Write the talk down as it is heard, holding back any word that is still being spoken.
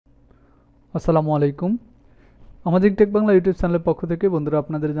আসসালামু আলাইকুম। আমাদের টেক বাংলা ইউটিউব চ্যানেলের পক্ষ থেকে বন্ধুরা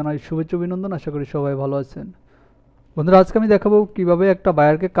আপনাদের জানাই শুভেচ্ছা অভিনন্দন। আশা করি সবাই ভালো আছেন। বন্ধুরা আজকে আমি দেখাবো কিভাবে একটা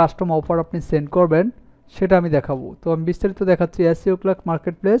বায়ারকে কাস্টম অফার আপনি সেন্ড করবেন, সেটা আমি দেখাবো। তো আমি বিস্তারিত দেখাচ্ছি এসইও ক্লার্ক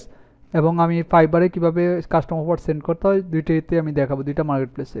মার্কেট প্লেস এবং আমি ফাইবারে কিভাবে কাস্টম অফার সেন্ড করতে হয়, দুইটাতে আমি দেখাবো, দুইটা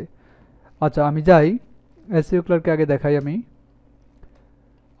মার্কেট প্লেসে। আচ্ছা, আমি যাই এসইও ক্লার্কে, আগে দেখাই আমি।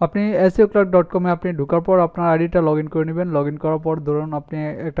 আপনি seoclerk.com আপনি ঢোকার পর আপনার আইডিটা লগ ইন করে নেবেন। লগ ইন করার পর ধরুন আপনি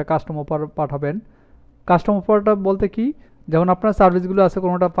একটা কাস্টম অফার পাঠাবেন। কাস্টম অফারটা বলতে কি, যেমন আপনার সার্ভিসগুলো আছে,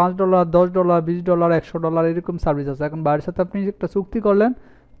 কোনোটা $5, $10, $20, $100 এরকম সার্ভিস আছে। এখন বাইরের সাথে আপনি একটা চুক্তি করলেন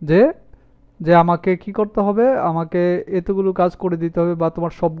যে যে আমাকে কি করতে হবে, আমাকে এতগুলো কাজ করে দিতে হবে, বা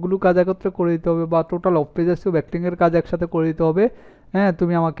তোমার সবগুলো কাজ একত্রে করে দিতে হবে, বা টোটাল অফ পেজ এসিও ব্যাকলিংয়ের কাজ একসাথে করে দিতে হবে। হ্যাঁ,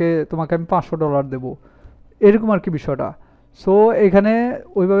 তোমাকে আমি $500 দেবো, এরকম আর কি বিষয়টা। সো এখানে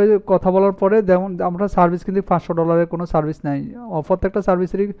ওইভাবে কথা বলার পরে, যেমন আমরা সার্ভিস কিন্তু $500 কোনো সার্ভিস নাই। প্রত্যেকটা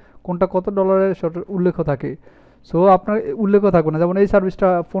সার্ভিসেরই কোনটা কত ডলারের সেটা উল্লেখ থাকে। সো আপনার উল্লেখ থাকবে না, যেমন এই সার্ভিসটা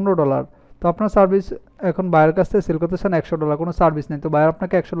 $15। তো আপনার সার্ভিস এখন বায়ের কাছ থেকে সেল করতেছেন $100, কোনো সার্ভিস নেই। তো বায়ার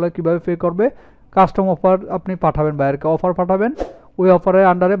আপনাকে $100 কীভাবে পে করবে? কাস্টম অফার আপনি পাঠাবেন, বায়ারকে অফার পাঠাবেন। ওই অফারের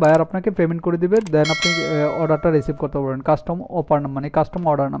আন্ডারে বায়ার আপনাকে পেমেন্ট করে দিবে, দেন আপনি অর্ডারটা রিসিভ করতে পারবেন কাস্টম অফার নাম, মানে কাস্টম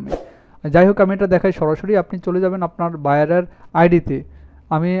অর্ডার নামে। যাই হোক, আমি এটা দেখাই সরাসরি। আপনি চলে যাবেন আপনার বায়ারের আইডিতে।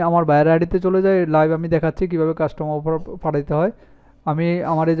 আমি আমার বায়ারের আইডিতে চলে যাই, লাইভ আমি দেখাচ্ছি কীভাবে কাস্টম অফার পাঠাতে হয়। আমি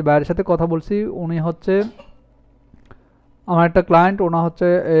আমার এই যে বায়ারের সাথে কথা বলছি, উনি হচ্ছে আমার একটা ক্লায়েন্ট। ওনা হচ্ছে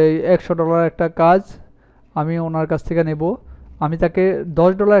এই $100 একটা কাজ আমি ওনার কাছ থেকে নেব। আমি তাকে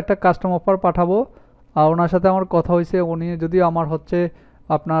 $10 একটা কাস্টম অফার পাঠাবো। আর ওনার সাথে আমার কথা হয়েছে, উনি যদি আমার হচ্ছে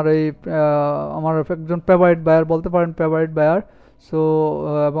আপনার এই আমার একজন ফেভারিট বায়ার বলতে পারেন, ফেভারিট বায়ার। সো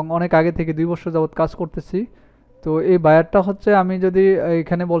এবং অনেক আগে থেকে 2 বছর যাবৎ কাজ করতেছি। তো এই বায়ারটা হচ্ছে, আমি যদি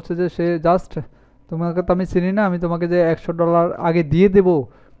এখানে বলছে যে সে জাস্ট, তোমাকে তো আমি চিনি না, আমি তোমাকে যে $100 আগে দিয়ে দেবো,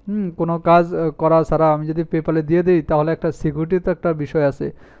 কোনো কাজ করা ছাড়া আমি যদি পেপালে দিয়ে দিই, তাহলে একটা সিকিউরিটি তো একটা বিষয় আছে।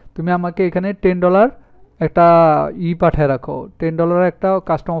 তুমি আমাকে এখানে $10 একটা পাঠায় রাখো, $10 একটা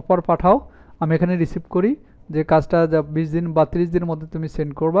কাস্টম অফার পাঠাও। আমি এখানে রিসিভ করি যে কাজটা যা 20 দিন বা 30 দিনের মধ্যে তুমি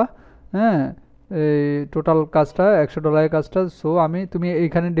সেন্ড করবা। হ্যাঁ, এই টোটাল কাজটা $100 কাজটা। সো তুমি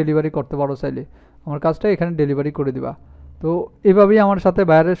এইখানে ডেলিভারি করতে পারো চাইলে, আমার কাজটা এখানে ডেলিভারি করে দিবা। তো এভাবেই আমার সাথে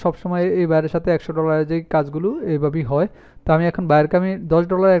বাইরের সবসময়, এই বাইরের সাথে $100 যে কাজগুলো এইভাবেই হয়। তো আমি এখন বাইরকে আমি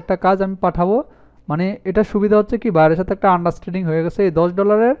 $10 একটা কাজ আমি পাঠাবো। মানে এটা সুবিধা হচ্ছে কি, বাইরের সাথে একটা আন্ডারস্ট্যান্ডিং হয়ে গেছে। এই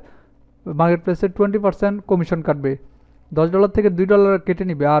 $10 মার্কেট প্লেসে 20% কমিশন কাটবে। $10 থেকে $2 কেটে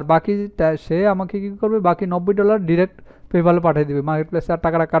নিবে, আর বাকি সে আমাকে কি করবে, বাকি $90 ডিরেক্ট পেপালে পাঠিয়ে দিবে। মার্কেট প্লেসে আর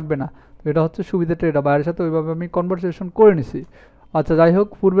টাকাটা কাটবে না। তো এটা হচ্ছে সুবিধাটা, এটা বাইরের সাথে ওইভাবে আমি কনভারসেশন করে নিছি। আচ্ছা, যাই হোক,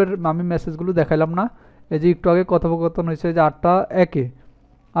 পূর্বের আমি মেসেজগুলো দেখাইলাম না। এই যে একটু আগে কথোপকথন হয়েছে যে 8টা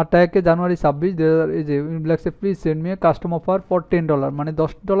 1 জানুয়ারি 26, 2000, এই যে লেখছে please send me custom offer for $10, মানে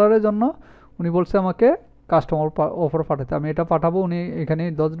 $10 জন্য উনি বলছে আমাকে কাস্টমার অফার পাঠাতে। আমি এটা পাঠাবো, উনি এখানে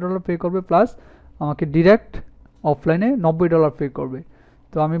 $10 পে করবে, প্লাস আমাকে ডিরেক্ট অফলাইনে $90 পে করবে।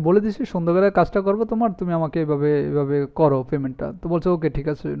 তো আমি বলে দিছি সুন্দর করে কাজটা করবো তোমার, তুমি আমাকে এভাবে এভাবে করো পেমেন্টটা। তো বলছে ওকে, ঠিক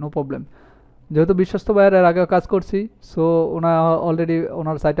আছে, নো প্রবলেম। যেহেতু বিশ্বস্ত বায়ার, এর আগেও কাজ করছি। সো ওনার অলরেডি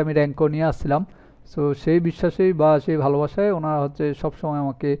ওনার সাইটে আমি র্যাঙ্ক করে নিয়ে আসছিলাম। সো সেই বিশ্বাসেই বা সেই ভালোবাসায় ওনারা হচ্ছে সবসময়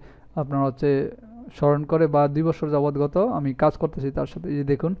আমাকে আপনার হচ্ছে স্মরণ করে, বা 2 বছর যাবৎ আমি কাজ করতেছি তার সাথে। এই যে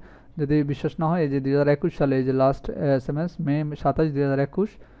দেখুন, যদি বিশ্বাস না হয়, এই যে 2021 সালে এই যে লাস্ট SMS মে 27,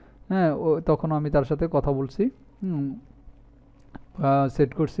 2021, হ্যাঁ, তখন আমি তার সাথে কথা বলছি,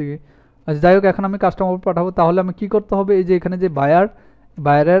 সেট করছি। আচ্ছা, যাই হোক, এখন আমি কাস্টমার পাঠাবো। তাহলে আমি কি করতে হবে, এই যে এখানে যে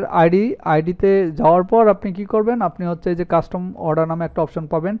বায়ারের আইডিতে যাওয়ার পর আপনি কি করবেন, আপনি হচ্ছে এই যে কাস্টম অর্ডার নামে একটা অপশন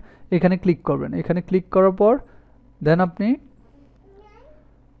পাবেন, এখানে ক্লিক করবেন। এখানে ক্লিক করার পর দেন আপনি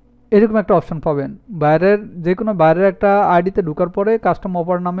এরকম একটা অপশন পাবেন। যে কোনো বাইরের একটা আইডিতে ঢোকার পরে কাস্টম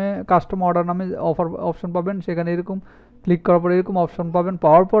অর্ডার নামে অপশন পাবেন। সেখানে এরকম ক্লিক করার পরে এরকম অপশন পাবেন।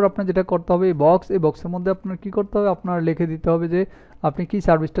 পাওয়ার পর আপনার যেটা করতে হবে, এই বক্সের মধ্যে আপনার কি করতে হবে, আপনার লিখে দিতে হবে যে আপনি কি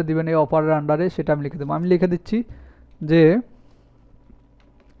সার্ভিসটা দিবেন এই অফারের আন্ডারে, সেটা আমি লিখে দেবো। আমি লিখে দিচ্ছি যে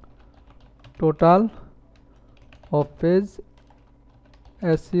total of page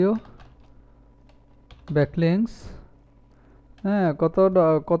SEO backlinks, হ্যাঁ,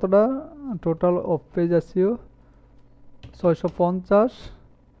 কতটা total of page SEO 650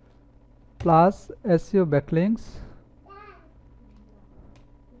 plus SEO backlinks.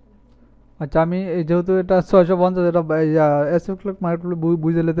 আচ্ছা, আমি যেহেতু এটা 650, এটা এসইও ক্লার্ক মার্কেট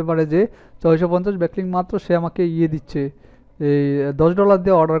বুঝে নিতে পারে যে 650 ব্যাকলিং মাত্র, সে আমাকে দিচ্ছে, এই $10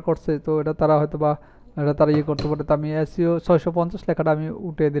 দিয়ে অর্ডার করছে। তো এটা তারা হয়তো বা এটা তারা করতে পারে। তো আমি এসইও 650 লেখাটা আমি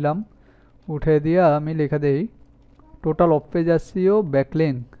উঠে দিলাম। উঠে দিয়ে আমি লেখা দেই total of page SEO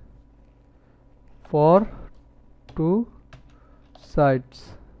backlink for 2 sites,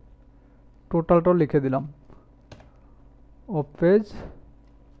 টোটালটাও লিখে দিলাম of page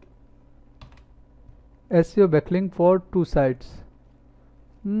SEO backlink for 2 sites.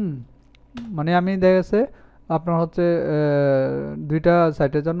 মানে আমি দেখা গেছে আপনার হচ্ছে দুইটা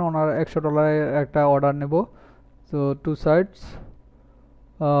সাইটের জন্য ওনার $100 একটা অর্ডার নেব। তো 2 সাইটস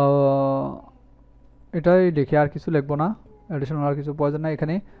এটাই লিখি, আর কিছু লিখবো না, অ্যাডিশনাল আর কিছু প্রয়োজন নাই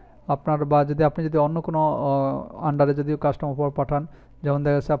এখানে। আপনার বা যদি আপনি যদি অন্য কোনো আন্ডারে যদি কাস্টমার অফার পাঠান, যেমন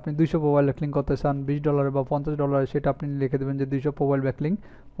দেখা যাচ্ছে আপনি 200 প্রোফাইল ব্যাকলিঙ্ক করতে চান $20 বা $50, সেটা আপনি লিখে দেবেন যে 200 প্রোফাইল ব্যাকলিঙ্ক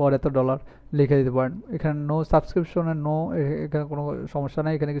ফর এত ডলার লিখে দিতে পারেন। এখানে নো সাবস্ক্রিপশনের নো, এখানে কোনো সমস্যা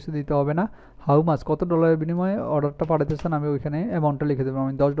নাই, এখানে কিছু দিতে হবে না। হাউ মাছ, কত ডলারের বিনিময়ে অর্ডারটা পাঠাতে চান, আমি ওইখানে অ্যামাউন্টটা লিখে দেবো।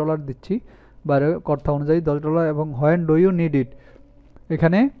 আমি $10 দিচ্ছি বাইরে কথা অনুযায়ী $10 এবং when do you need it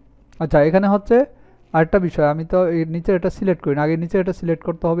এখানে। আচ্ছা এখানে হচ্ছে আরেকটা বিষয়, আমি তো এর নিচে এটা সিলেক্ট করি না, আগে নিচে এটা সিলেক্ট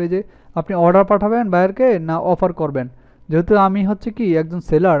করতে হবে যে আপনি অর্ডার পাঠাবেন বায়ারকে না অফার করবেন। যেহেতু আমি হচ্ছে কি একজন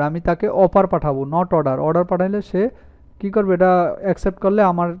সেলার, আমি তাকে অফার পাঠাবো, নট অর্ডার। অর্ডার পাঠাইলে সে কি করবে, এটা অ্যাকসেপ্ট করলে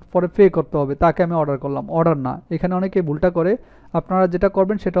আমার পরে পে করতে হবে, তাকে আমি অর্ডার করলাম, অর্ডার না। এখানে অনেকে ভুলটা করে, আপনারা যেটা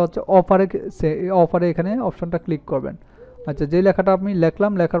করবেন সেটা হচ্ছে অফারে এখানে অপশনটা ক্লিক করবেন। আচ্ছা যে লেখাটা আমি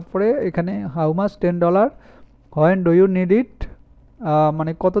লিখলাম, লেখার পরে এখানে how much $10 when do you need it,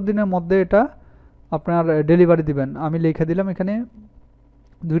 মানে কত দিনের মধ্যে এটা আপনার ডেলিভারি দিবেন, আমি লিখে দিলাম এখানে।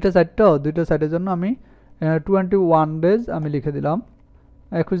 দুইটা সাইটের জন্য আমি 21 ডেজ আমি লিখে দিলাম,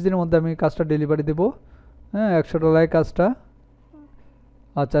 21 দিনের মধ্যে আমি কাজটা ডেলিভারি দেবো। হ্যাঁ $100 কাজটা।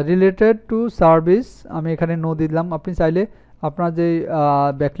 আচ্ছা রিলেটেড টু সার্ভিস আমি এখানে নো দিলাম। আপনি চাইলে আপনার যে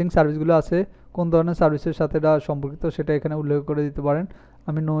ব্যাকলিঙ্ক সার্ভিসগুলো আছে কোন ধরনের সার্ভিসের সাথে এটা সম্পর্কিত সেটা এখানে উল্লেখ করে দিতে পারেন।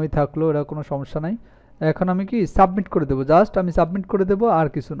 আমি নোই থাকলো, এটা কোনো সমস্যা নাই। এখন আমি কি সাবমিট করে দেবো, জাস্ট আমি সাবমিট করে দেবো, আর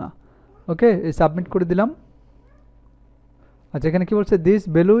কিছু না। ওকে এই সাবমিট করে দিলাম। আচ্ছা এখানে কি বলছে, this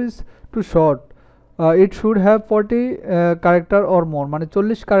value is two short, it should have 40 character or more, মানে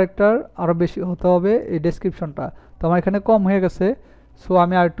 40 ক্যারেক্টার আরও বেশি হতে হবে এই ডেসক্রিপশনটা। তো আমার এখানে কম হয়ে গেছে, সো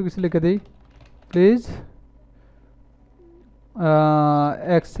আমি আর একটু কিছু লিখে দিই, প্লিজ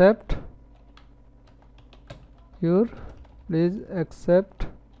অ্যাকসেপ্ট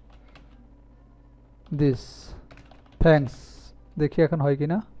দিস, থ্যাঙ্কস। দেখি এখন হয় কি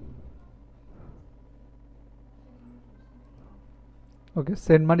না। ওকে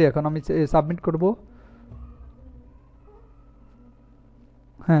সেন্ড মারি, এখন আমি সাবমিট করব।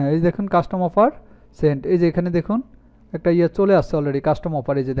 হ্যাঁ এই দেখুন কাস্টম অফার সেন্ড, এই যে এখানে দেখুন একটা চলে আসছে অলরেডি কাস্টম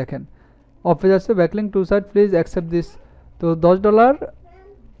অফার, এই যে দেখেন অফার আসছে backlink 2 site please accept this. তো $10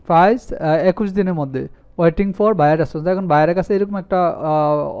 প্রাইস 21 দিনের মধ্যে, ওয়েটিং ফর বায়ার রেসপন্স। এখন বায়ারের কাছে এরকম একটা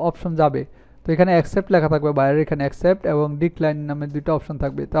অপশন যাবে, তো এখানে অ্যাকসেপ্ট লেখা থাকবে, বায়ারের এখানে অ্যাকসেপ্ট এবং ডিক্লাইন নামে দুইটা অপশন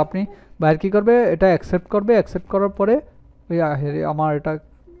থাকবে। তো আপনি বায়ার কী করবে, এটা অ্যাকসেপ্ট করবে, অ্যাকসেপ্ট করার পরে ওই আমার এটা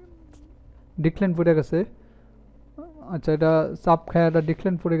ডিক্লাইন পড়ে গেছে। আচ্ছা এটা চাপ খায়, এটা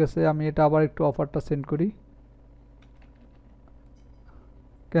ডিক্লাইন পড়ে গেছে। আমি এটা আবার একটু অফারটা সেন্ড করি,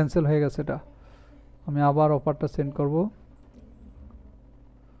 ক্যান্সেল হয়ে গেছে এটা। আমি আবার অফারটা সেন্ড করব,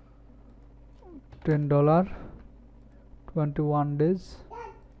 $10 21 days।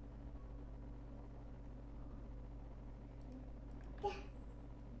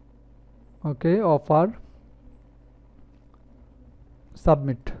 ওকে অফার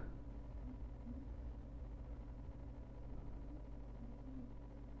সাবমিট।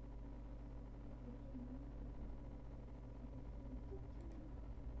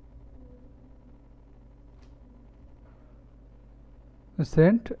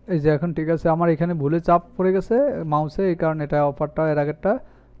 সেন্ট, এই যে এখন ঠিক আছে। আমার এখানে ভুলে চাপ পড়ে গেছে মাউসে, এই কারণে এটা অফারটা এর আগেরটা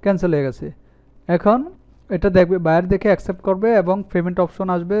ক্যান্সেল হয়ে গেছে। এখন এটা দেখবে, বায়ার দেখে অ্যাকসেপ্ট করবে এবং পেমেন্ট অপশন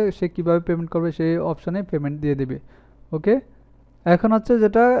আসবে, সে কীভাবে পেমেন্ট করবে সেই অপশনে পেমেন্ট দিয়ে দেবে। ওকে এখন হচ্ছে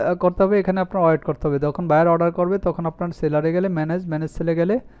যেটা করতে হবে, এখানে আপনার ওয়েট করতে হবে, যখন বায়ার অর্ডার করবে তখন আপনার সেলারে গেলে ম্যানেজ সেলে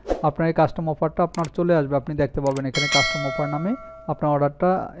গেলে আপনার এই কাস্টম অফারটা আপনার চলে আসবে, আপনি দেখতে পাবেন এখানে কাস্টম অফার নামে আপনার অর্ডারটা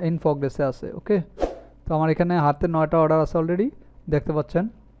ইন প্রগ্রেসে আছে। ওকে তো আমার এখানে হাতে 9টা অর্ডার আছে অলরেডি, দেখতে পাচ্ছেন।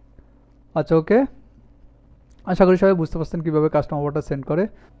 আচ্ছা ওকে, আশা করি সবাই বুঝতে পারছেন কীভাবে কাস্টম অফারটা সেন্ড করে।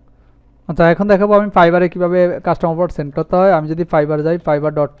 আচ্ছা এখন দেখাবো আমি ফাইবারে কীভাবে কাস্টম অফার সেন্ড করতে হয়। আমি যদি ফাইবার যাই,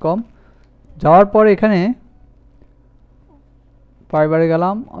 fiverr.com যাওয়ার পর এখানে ফাইবারে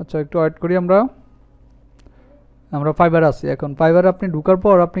গেলাম। আচ্ছা একটু ওয়েট করি, আমরা ফাইবারে আছি। এখন ফাইবারে আপনি ঢোকার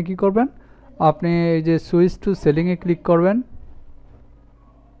পর আপনি কি করবেন, আপনি এই যে সুইচ টু সেলিংয়ে ক্লিক করবেন।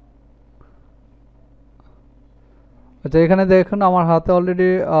 আচ্ছা এখানে দেখুন আমার হাতে অলরেডি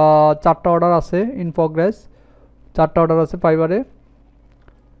 4টা অর্ডার আছে ইন প্রগ্রেস, 4টা অর্ডার আছে ফাইবারে,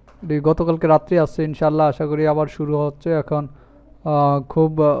 গতকালকে রাত্রি আসছে, ইনশাল্লাহ আশা করি আবার শুরু হচ্ছে। এখন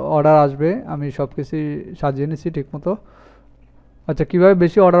খুব অর্ডার আসবে, আমি সব কিছুই সাজিয়ে নিছি ঠিকমতো। আচ্ছা, কীভাবে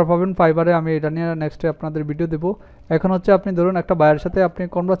বেশি অর্ডার পাবেন ফাইবারে, আমি এটা নিয়ে নেক্সটে আপনাদের ভিডিও দেবো। এখন হচ্ছে আপনি ধরুন একটা বায়ার সাথে আপনি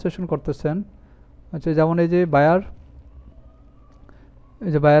কনভারসেশন করতেছেন। আচ্ছা, যেমন এই যে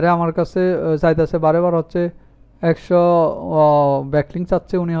বায়ারে আমার কাছে চাইতেছে বারেবার হচ্ছে 100 ব্যাকলিং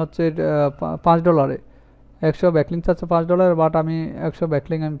চাচ্ছে, উনি হচ্ছে $5, 100 ব্যাকলিং চাচ্ছে $5, বাট আমি 100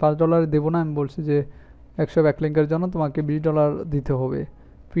 ব্যাকলিং আমি $5 দেবো না। আমি বলছি যে 100 ব্যাকলিংকের জন্য তোমাকে $20 দিতে হবে।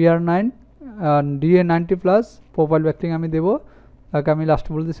 PR9 DA90 plus profile backlink আমি দেবো। তাকে আমি লাস্ট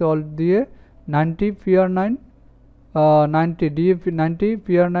বলতেছি অল দিয়ে 90 PR9 90 DA90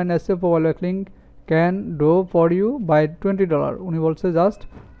 PR9 SEO profile backlink can do for you by $20। উনি বলছে জাস্ট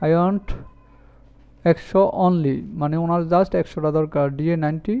আই ওয়ান্ট 100 অনলি, মানে ওনার জাস্ট 100টা দরকার।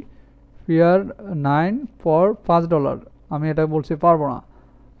 DA90 PR9 for $5। আমি এটা বলছি পারবো না।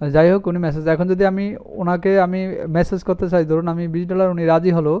 যাই হোক, উনি মেসেজ, এখন যদি আমি ওনাকে আমি মেসেজ করতে চাই, ধরুন আমি $20, উনি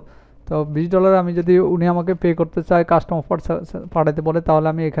রাজি হলো, তো $20 আমি যদি উনি আমাকে পে করতে চায় কাস্টম অফার পাঠাতে বলে, তাহলে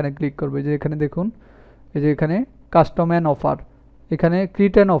আমি এখানে ক্লিক করবো। যে এখানে দেখুন, এই যে এখানে কাস্টম অ্যান্ড অফার, এখানে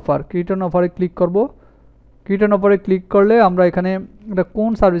ক্রিয়েট অ্যান্ড অফারে ক্লিক করব। ক্রিয়েট অ্যান্ড অফারে ক্লিক করলে আমরা এখানে এটা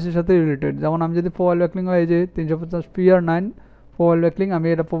কোন সার্ভিসের সাথে রিলেটেড, যেমন আমি যদি প্রোফাইল ব্যাকলিং হয়, এই যে 350 PR9 প্রোফাইল ব্যাকলিং, আমি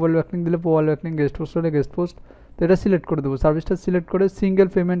এটা প্রোফাইল ব্যাকলিং দিলে প্রোফাইল ব্যাকলিং, গেস্ট পোস্ট হলে গেস্ট পোস্ট, তো এটা সিলেক্ট করে দেবো। সার্ভিসটা সিলেক্ট করে সিঙ্গেল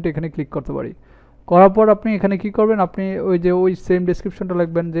পেমেন্ট এখানে ক্লিক করতে পারি। করার পর আপনি এখানে কি করবেন, আপনি ওই সেম ডেসক্রিপশনটা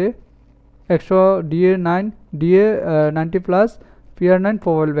লিখবেন যে 100 DA90 plus PR9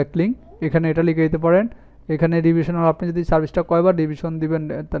 profile backlink, এখানে এটা লিখে দিতে পারেন। এখানে রিভিশনাল আপনি যদি সার্ভিসটা কয়বার রিভিশন দিবেন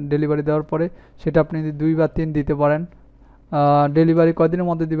ডেলিভারি দেওয়ার পরে, সেটা আপনি 2 বা 3 দিতে পারেন। ডেলিভারি কয়দিনের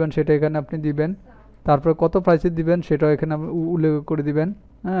মধ্যে দিবেন সেটা এখানে আপনি দিবেন। তারপরে কত প্রাইসে দিবেন সেটাও এখানে উল্লেখ করে দিবেন।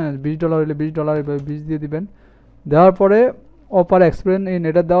 হ্যাঁ, $20 হলে $20 এভাবে 20 দিয়ে দিবেন। দেওয়ার পরে অফার এক্সপ্লেন ইন,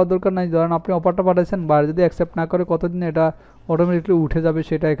 এটা দেওয়ার দরকার নাই। ধরেন আপনি অফারটা পাঠাচ্ছেন, বাইরে যদি অ্যাকসেপ্ট না করে কতদিন এটা অটোমেটিকলি উঠে যাবে,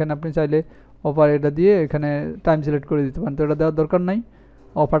 সেটা এখানে আপনি চাইলে অফার এটা দিয়ে এখানে টাইম সিলেক্ট করে দিতে পারেন। তো এটা দেওয়ার দরকার নাই,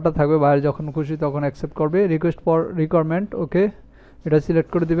 অফারটা থাকবে, বাইরে যখন খুশি তখন অ্যাকসেপ্ট করবে। রিকোয়েস্ট ফর রিকোয়ারমেন্ট, ওকে, এটা সিলেক্ট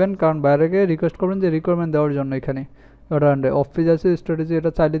করে দিবেন, কারণ বাইরেকে রিকোয়েস্ট করবেন যে রিকোয়ারমেন্ট দেওয়ার জন্য। এখানে অর্ডার অফ পেজ আছে, স্ট্র্যাটেজি,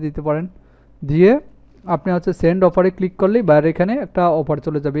 এটা চাইলে দিতে পারেন। দিয়ে আপনি হচ্ছে সেন্ড অফারে ক্লিক করলেই বাইরে এখানে একটা অফার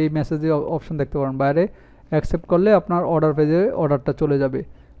চলে যাবে। এই মেসেজে অপশন দেখতে পারেন, বাইরে অ্যাকসেপ্ট করলে আপনার অর্ডার পেজে অর্ডারটা চলে যাবে।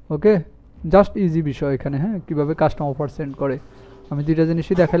 ওকে, জাস্ট ইজি বিষয় এখানে। হ্যাঁ, কীভাবে কাস্টম অফার সেন্ড করে আমি 2টা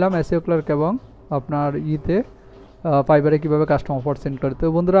জিনিসই দেখালাম, Seoclerk এবং আপনার ফাইবারে কীভাবে কাস্টম অফার সেন্ড করে। তো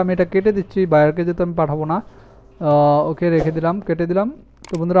বন্ধুরা আমি এটা কেটে দিচ্ছি, বায়ারকে যেহেতু আমি পাঠাবো না, ওকে রেখে দিলাম, কেটে দিলাম।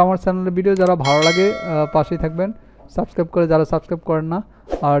 তো বন্ধুরা আমার চ্যানেলের ভিডিও যারা ভালো লাগে পাশেই থাকবেন, সাবস্ক্রাইব করে যারা সাবস্ক্রাইব করেন না,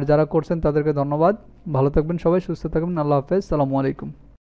 আর যারা করছেন তাদেরকে ধন্যবাদ। ভালো থাকবেন সবাই, সুস্থ থাকবেন, আল্লাহ হাফেজ, সালামু আলাইকুম।